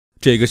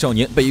这个少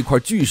年被一块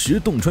巨石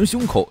洞穿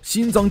胸口，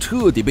心脏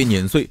彻底被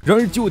碾碎。然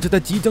而就在他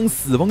即将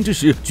死亡之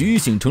时，觉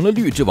醒成了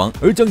绿之王。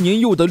而将年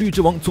幼的绿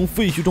之王从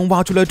废墟中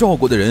挖出来照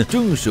顾的人，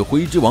正是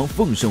灰之王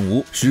奉圣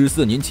无。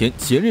14年前，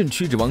前任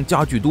赤之王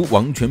加巨都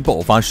王权爆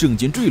发，圣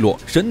剑坠落，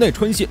神奈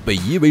川县被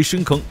夷为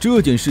深坑。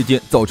这件事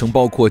件造成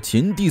包括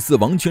前第4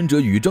王权者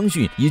宇章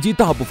训以及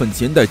大部分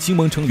前代青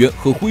盟成员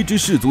和灰之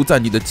氏族在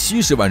内的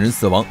70万人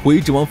死亡。灰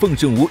之王奉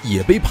圣无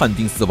也被判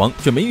定死亡，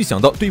却没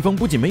想到对方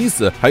不仅没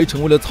死，还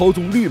成为了操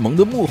纵绿盟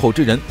的幕后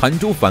之人。盘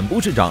州反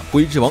部市长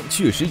灰之王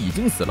确实已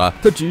经死了，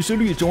他只是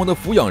绿之王的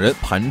抚养人，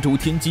盘州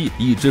天机，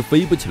一只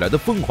飞不起来的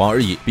凤凰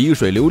而已。比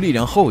水流力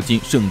量耗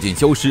尽，圣剑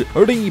消失，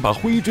而另一把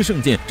灰之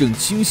圣剑正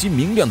清晰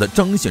明亮地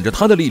彰显着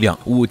他的力量，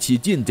武器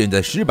渐渐在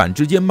石板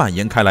之间蔓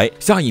延开来。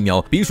下一秒，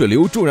比水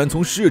流骤然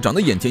从市长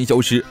的眼前消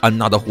失，安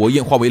娜的火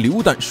焰化为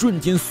榴弹，瞬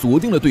间锁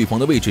定了对方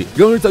的位置。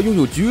然而在拥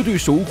有绝对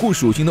守护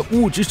属性的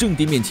物质圣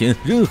殿面前，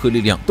任何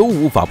力量都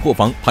无法破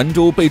防。盘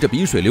州背着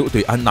比水流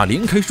对安娜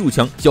连开数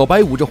枪，小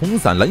白捂着红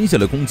伞拦下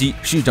了攻击，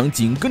市长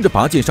紧跟着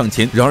拔剑上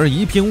前，然而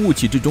一片雾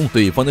气之中，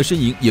对方的身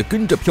影也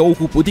跟着飘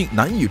忽不定，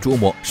难以捉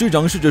摸。市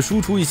长试着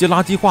输出一些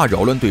垃圾话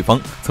扰乱对方。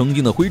曾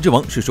经的灰之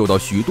王是受到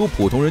许多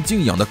普通人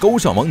敬仰的高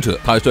尚王者，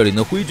他率领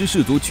的灰之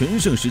氏族全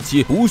盛时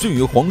期不逊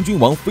于皇君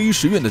王非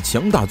石院的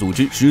强大组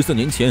织。14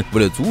年前，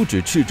为了阻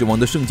止赤之王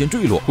的圣剑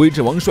坠落，灰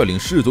之王率领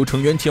氏族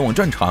成员前往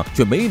战场，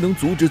却没能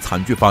阻止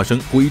惨剧发生，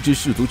灰之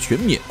氏族全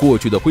灭。过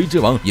去的灰之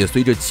王也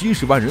随着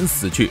70万人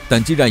死去，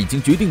但既然已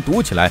经决定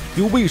躲起来，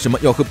又为什么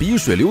要和比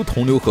水流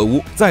同流合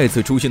污？再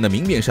次出现在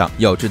明面上。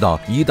要知道，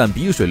一旦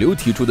比水流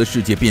提出的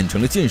世界变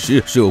成了现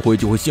实，社会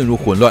就会陷入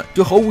混乱，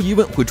这毫无疑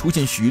问会出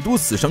现许多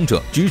死伤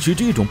者。支持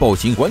这种暴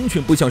行，完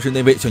全不像是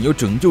那位想要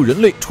拯救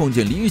人类、创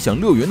建理想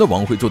乐园的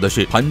王会做的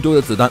事。盘州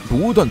的子弹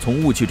不断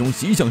从雾气中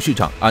袭向市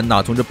场，安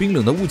娜从这冰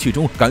冷的雾气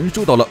中感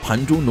受到了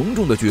盘州浓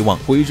重的绝望。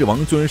灰之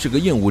王虽然是个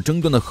厌恶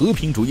争端的和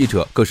平主义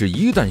者，可是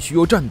一旦需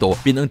要战斗，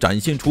便能展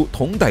现出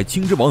同代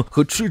青之王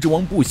和赤之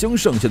王不相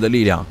上下的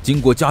力量。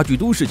经过加巨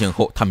都事件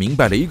后，他明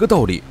白了一个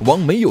道理：王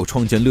没有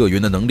创建乐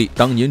园的能力。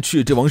当年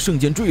赤之王圣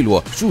剑坠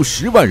落，数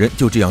十万人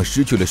就这样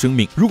失去了生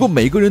命。如果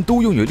每个人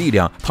都拥有力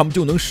量，他们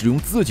就能使用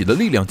自己的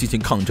力量进行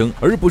抗争，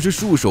而不是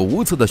束手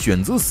无策的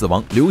选择死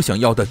亡。刘想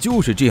要的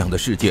就是这样的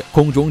世界。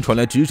空中传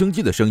来直升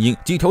机的声音，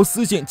几条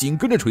丝线紧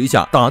跟着垂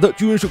下，打的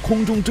居然是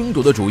空中争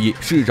夺的主意。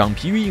市长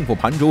疲于应付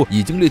盘州，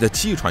已经累得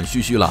气喘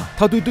吁吁了。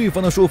他对对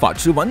方的说法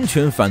持完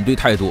全反对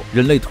态度。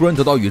人类突然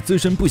得到与自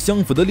身不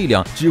相符的力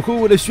量，只会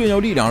为了炫耀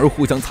力量而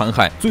互相残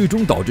害，最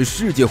终导致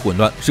世界混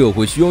乱。社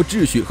会需要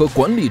秩序和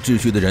管理秩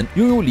序的人，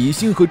拥有理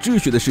性和秩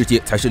序的世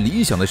界才是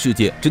理想的世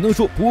界。只能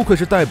说不愧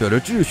是代表着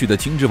秩序的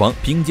青之王，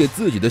凭借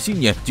自己的信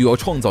念就要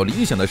创造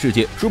理想的世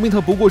界，说明他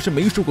不过是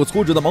没受过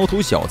挫折的毛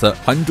头小子。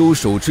盘州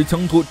手持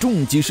枪托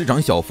重击市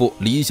长小腹，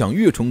理想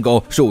越崇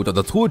高，受到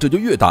的挫折就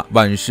越大，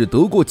万事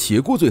得过且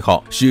过最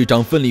好。市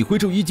长奋力挥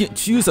出一剑，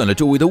驱散了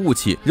周围的雾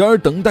气，然而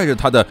等待着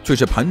他的却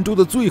是盘州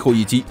的最后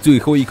一击。最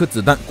后一颗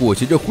子弹裹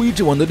挟着灰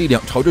之王的力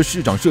量朝着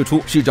市长射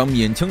出，市长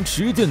勉强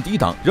持剑抵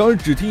挡，然而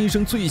只听一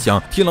声脆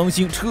响，天狼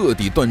星彻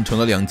底断成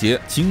了2截，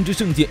青之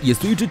圣剑也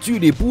随之剧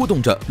烈波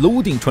动着，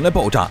楼顶传来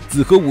爆炸，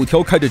子和5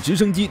条开着直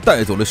升机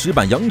带走了石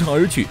板，扬长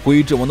而去。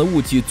灰之王的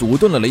雾气阻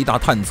断了雷达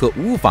探测，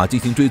无法进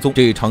行追踪。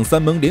这场3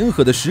盟联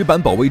合的石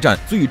板保卫战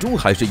最终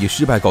还是以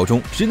失败告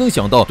终。谁能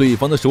想到对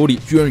方的手里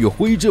居然有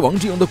灰之王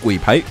这样的鬼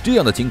牌？这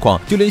样的情况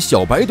就连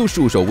小白都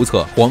束手无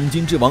策。黄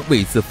金之王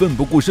为此奋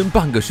不顾身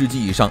半个世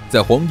纪以上。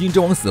在黄金之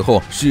王死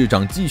后，市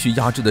长继续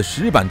压制的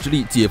石板之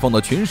力解放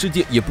到全世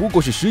界也不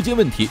过是时间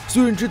问题。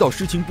虽然知道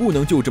事情不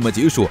能就这么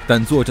结束，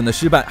但作战的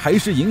失败还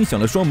是影响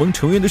了双盟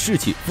成员的士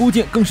气。福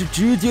建更是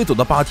直接走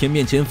到八田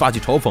面前发起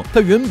嘲讽，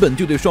他原本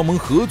就对双盟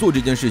合作这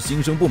件事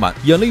心生不满，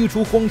演了一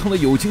出荒唐的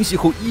友情戏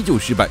后依旧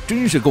失败，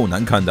真是够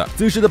难看的。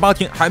此时的八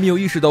田还没有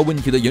意识到问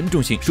题的严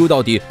重性，说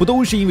到底不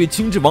都是因为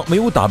青之王没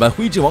有打败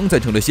灰之王才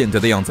成了现在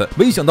的样子。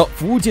没想到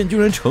福建居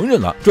然承认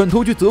了，转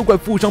头去责怪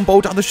负伤包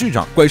扎的市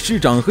长，怪市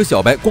长和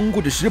小白光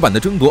顾着石板的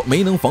争夺，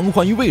没能防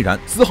患于未然，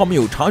丝毫没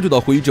有察觉到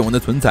灰之王的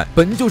存在，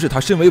本就是他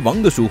身为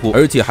王的疏忽，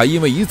而且还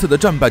因为一次的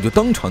战败就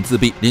当场自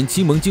闭，连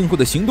青盟今后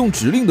的行动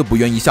指令都不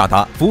愿意下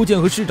达。福建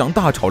和市长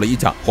大吵了一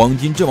架，黄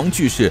金之王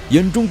去世，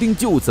眼中钉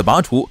就此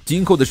拔除，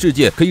今后的世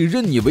界可以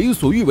任你为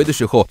所欲为的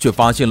时候，却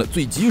发现了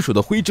最棘手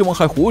的灰之王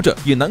还活着，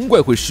也难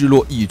怪会失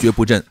落一蹶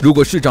不振。如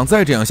果市长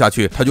再这样下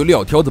去，他就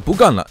撂挑子不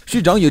干了。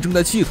市长也正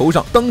在气头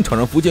上，当场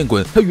让福建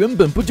滚，他原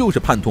本不就是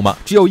叛徒吗？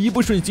只要一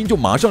不顺心就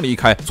马上离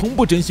开，从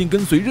不真心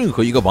跟随任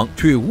何一个王，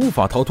却无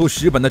法逃脱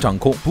石板的掌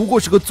控，不过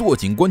是个坐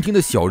井观天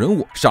的小人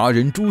物，杀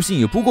人诛心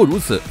也不过如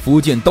此。福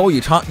建刀一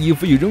插，衣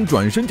服一扔，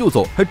转身就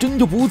走，还真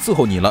就不伺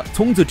候你了。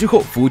从此之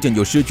后，福建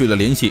就失去了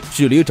联系，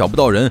市里也找不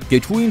到人，给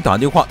初音打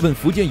电话问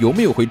福建有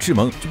没有回赤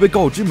盟，就被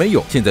告知没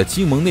有。现在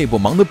青盟内部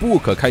忙得不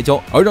可开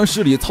交，而让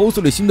市里操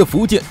碎了心的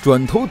福建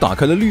转头打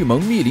开了绿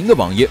盟密林的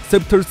网页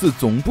Sector 4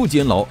总部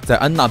监牢。在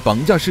安娜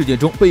绑架事件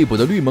中被捕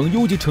的绿盟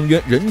优级成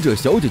员忍者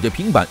小姐姐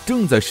平板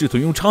正在试图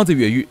用叉子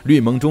越狱。绿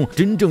盟中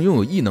真正拥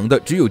有异能的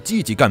只有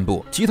G 级干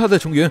部，其他的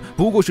成员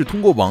不过是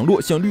通过网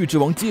络向绿之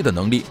王借的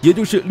能力，也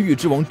就是绿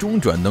之王终商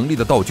转能力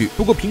的道具。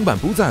不过平板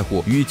不在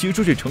乎，与其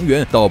说是成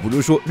员，倒不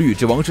如说绿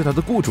之王是他的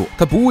雇主。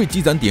他不为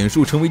积攒点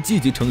数成为积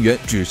极成员，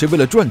只是为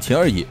了赚钱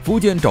而已。福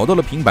建找到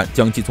了平板，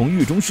将其从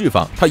狱中释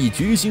放。他以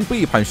觉醒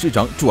背叛师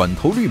长转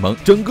投绿盟，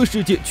整个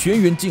世界全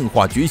员进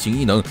化觉醒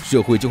异能，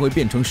社会将会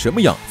变成什么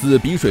样？自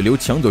鼻水流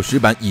抢走石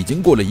板已经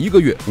过了1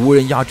个月，无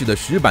人压制的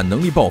石板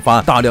能力爆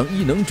发，大量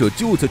异能者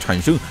就此产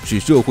生，使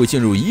社会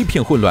陷入一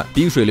片混乱。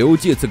鼻水流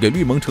借此给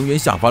绿盟成员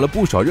下发了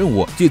不少任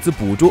务，借此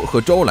捕捉和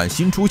招揽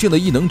新出现的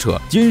异能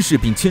者，监视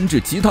并牵制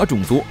其他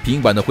种族。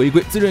平板的回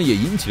归自然也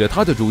引起了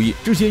他的注意。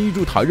之前预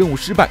祝塔任务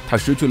失败，他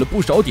失去了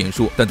不少点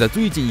数，但在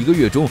最近1个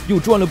月中又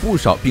赚了不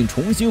少，并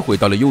重新回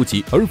到了优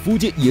级。而福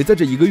建也在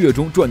这1个月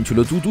中赚取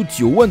了足足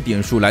9万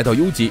点数来到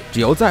优级，只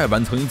要再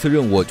完成一次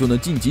任务就能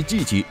晋级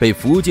G级。被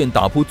福建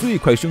打破最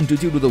快升职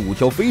记录的5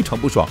条非常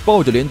不爽，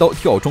抱着镰刀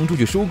跳窗出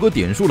去收割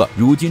点数了。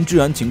如今治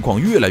安情况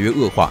越来越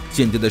恶化，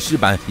现在的石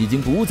板已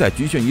经不再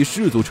局限于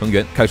氏族成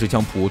员，开始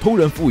向普通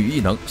人赋予异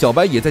能。小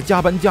白也在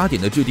加班加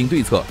点的制定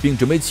对策，并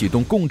准备启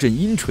动共振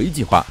音锤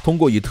计划，通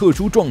过以特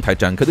殊状态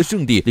展开的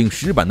圣地，令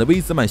石板的威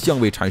斯曼相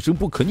位产生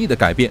不可逆的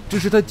改变。这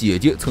是他姐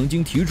姐曾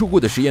经提出过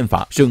的实验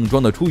法。盛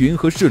装的出云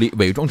和势力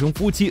伪装成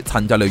夫妻，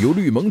参加了由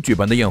绿盟举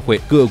办的宴会，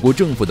各国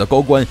政府的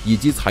高官以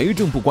及财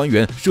政部官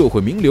员、社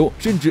会名流，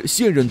甚至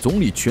现任总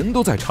理全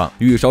都在场。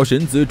玉烧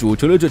神子主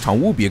持了这场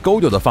无比高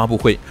调的发布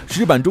会。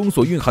石板中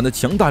所蕴含的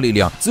强大力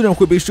量，自然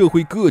会被社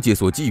会各界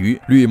所觊觎。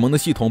绿盟的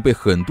系统被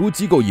很多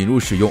机构引入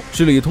使用，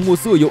势力通过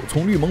色诱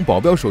从绿盟保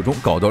镖手中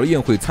搞到了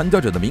宴会参加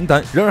者的名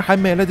单。然而还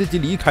没来得及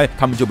离开，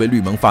他们就被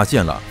绿盟发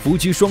现了。夫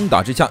妻双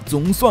打之下，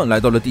总算来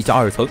到了地下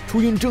2层。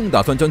出云正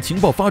打算将情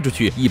报发出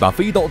去，一把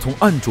飞刀从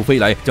暗处飞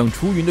来，将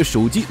出云的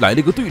手机来了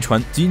一个对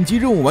穿。紧急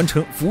任务完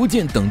成，福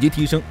建等级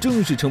提升，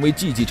正式成为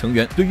G级成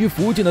员。对于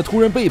福建的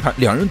突然背叛，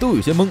两人都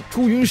有些懵。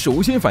出云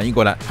首先反应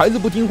过来，孩子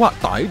不听话，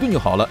打一顿就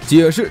好了，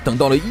解释等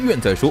到了医院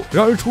再说。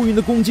然而出云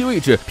的攻击位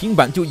置，平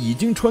板就已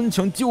经穿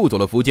墙救走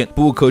了福建。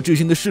不可置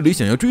信的势力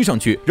想要追上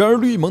去，然而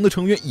绿盟的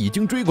成员已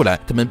经追过来，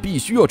他们必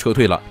须要撤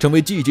退了。成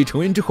为G级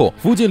成员之后，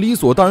福建理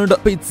所当然的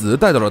被子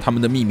带到了他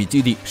们的秘密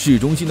基地。市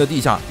中心的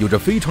地下有着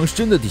非常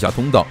深的地下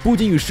通道，不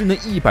仅与市内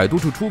100多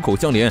处出口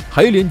相连，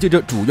还连接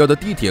着主要的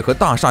地铁和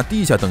大厦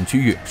地下等区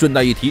域。顺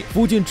带一提，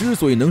福建之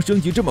所以能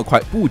升级这么快，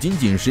不仅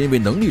仅是因为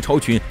能力超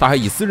群，他还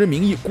以私人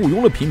名义雇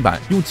佣了平板，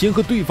用钱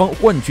和对方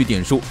换取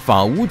点数，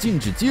法无禁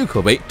止皆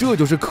可为，这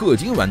就是氪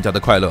金玩家的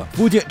快乐。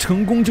福建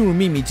成功进入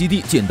秘密基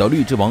地，见到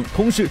绿之王，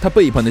同时他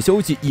背叛的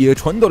消息也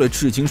传到了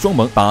赤青双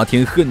盟。8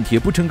天恨铁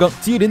不成钢，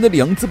接连的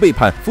2次背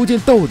叛，福建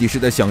到底是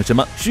在想什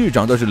么？市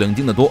长倒是冷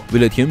静得多，为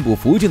了填补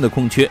福建的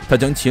空缺，他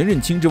将前任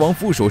青之王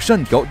副手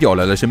单条调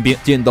来了身边。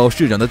见到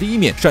市长的第一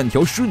面，单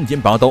条瞬间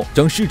拔刀，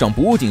将市长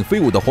脖颈飞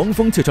舞的黄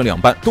蜂切成2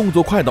半，动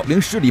作快到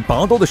连市里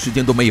拔刀的时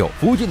间都没有。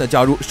福建的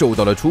加入受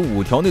到了除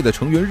5条内的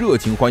成员热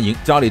情欢迎，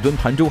家里蹲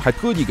盘州还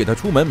特地给他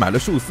出门买了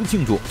寿司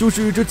庆祝。就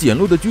是这简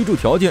陋的居住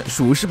条件，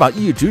属实把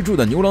一直住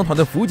的牛郎团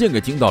的福建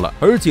给惊到了。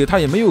而且他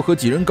也没有和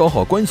几人搞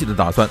好关系的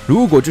打算。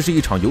如果这是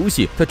一场游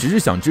戏，他只是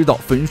想知道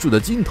分数的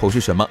尽头是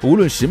什么，无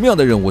论什么样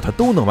的任务他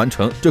都能完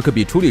成，这可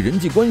比处理人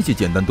际关系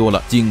简单多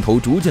了。镜头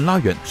逐渐拉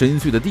远，深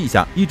邃的地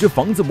下，一只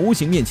房子模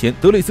型面前，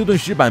德累斯顿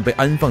石板被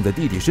安放在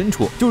地底深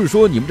处。就是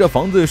说，你们这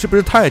房子是不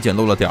是太简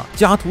陋了点？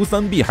家徒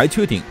3壁还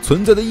缺顶，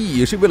存在的意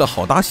义是为了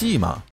好搭戏吗？